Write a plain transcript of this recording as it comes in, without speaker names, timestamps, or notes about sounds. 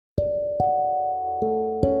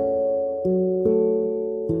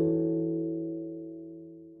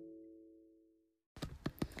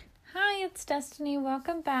Destiny.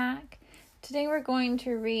 Welcome back. Today we're going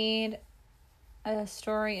to read a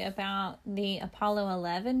story about the Apollo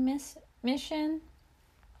 11 mission,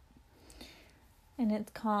 and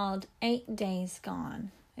it's called 8 Days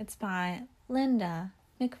Gone. It's by Linda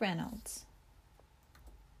McReynolds.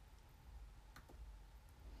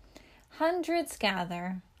 Hundreds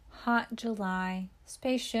gather, hot July,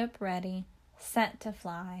 spaceship ready, set to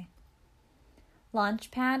fly.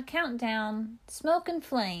 Launchpad countdown, smoke and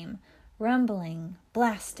flame, rumbling,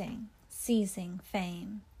 blasting, seizing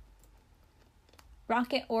fame.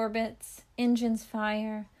 Rocket orbits, engines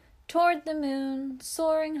fire, toward the moon,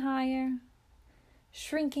 soaring higher.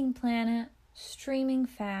 Shrinking planet, streaming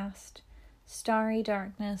fast, starry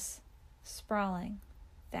darkness, sprawling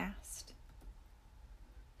vast.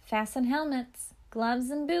 Fasten helmets,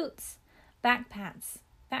 gloves and boots, backpacks,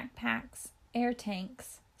 air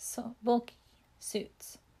tanks, bulky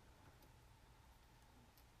suits.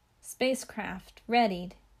 Spacecraft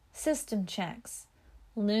readied, system checks,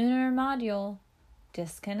 lunar module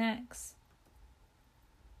disconnects.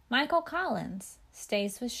 Michael Collins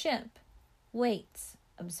stays with ship, waits,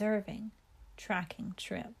 observing, tracking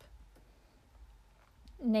trip.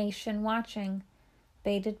 Nation watching,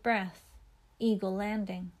 bated breath, eagle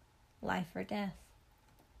landing, life or death.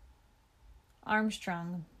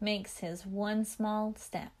 Armstrong makes his one small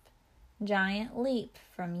step, giant leap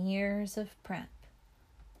from years of prep.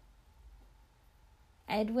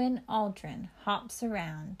 Edwin Aldrin hops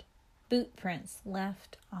around, boot prints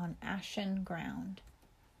left on ashen ground.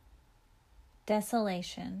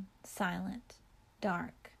 Desolation, silent,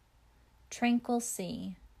 dark, tranquil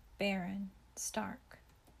sea, barren, stark.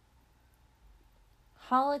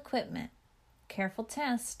 Hall equipment, careful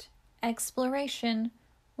test, exploration,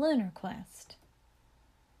 lunar quest.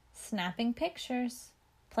 Snapping pictures,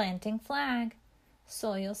 planting flag,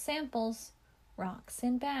 soil samples, rocks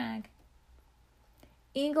in bag.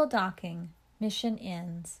 Eagle docking, mission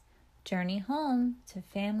ends, journey home to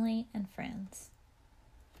family and friends.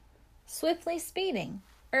 Swiftly speeding,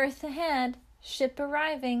 Earth ahead, ship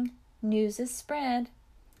arriving, news is spread.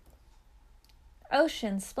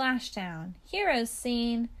 Ocean splashdown, heroes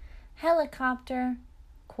seen, helicopter,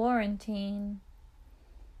 quarantine.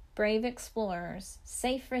 Brave explorers,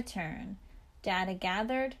 safe return, data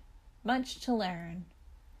gathered, much to learn.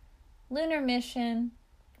 Lunar mission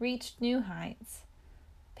reached new heights,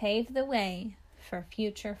 paved the way for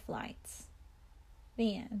future flights.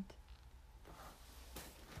 The end.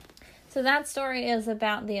 So that story is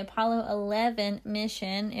about the Apollo 11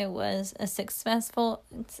 mission. It was a successful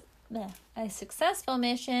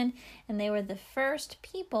mission, and they were the first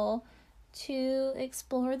people to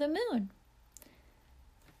explore the moon.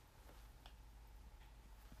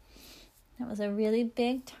 That was a really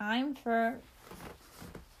big time for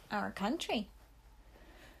our country.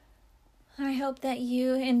 I hope that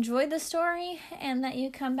you enjoyed the story and that you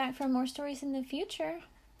come back for more stories in the future.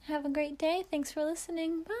 Have a great day. Thanks for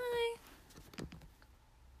listening. Bye.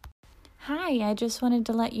 Hi, I just wanted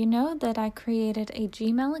to let you know that I created a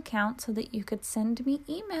Gmail account so that you could send me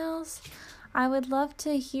emails. I would love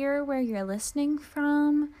to hear where you're listening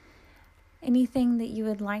from. Anything that you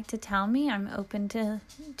would like to tell me, I'm open to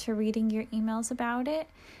reading your emails about it.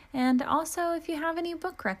 And also, if you have any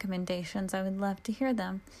book recommendations, I would love to hear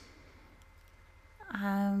them.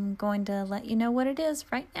 I'm going to let you know what it is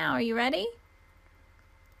right now. Are you ready?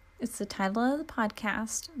 It's the title of the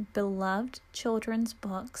podcast, Beloved Children's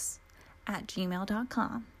Books at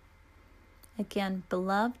gmail.com. Again,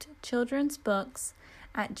 Beloved Children's Books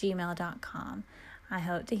at gmail.com. I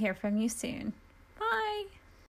hope to hear from you soon. Bye.